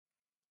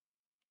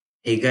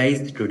Hey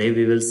guys, today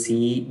we will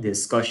see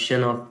this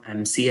question of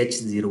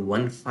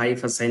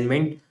MCH015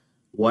 assignment.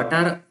 What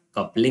are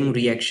coupling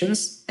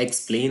reactions?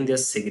 Explain their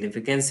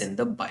significance in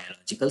the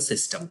biological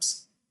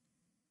systems.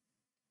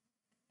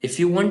 If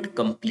you want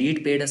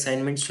complete paid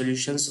assignment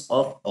solutions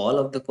of all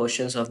of the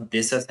questions of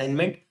this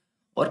assignment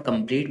or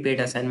complete paid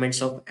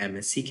assignments of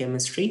MSc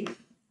Chemistry,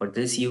 for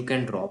this you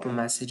can drop a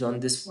message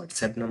on this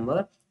WhatsApp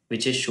number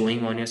which is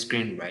showing on your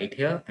screen right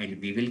here, and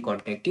we will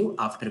contact you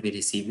after we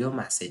receive your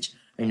message,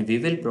 and we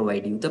will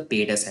provide you the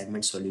paid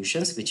assignment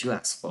solutions which you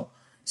ask for.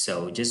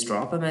 So just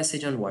drop a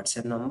message on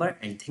WhatsApp number,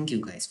 and thank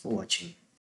you guys for watching.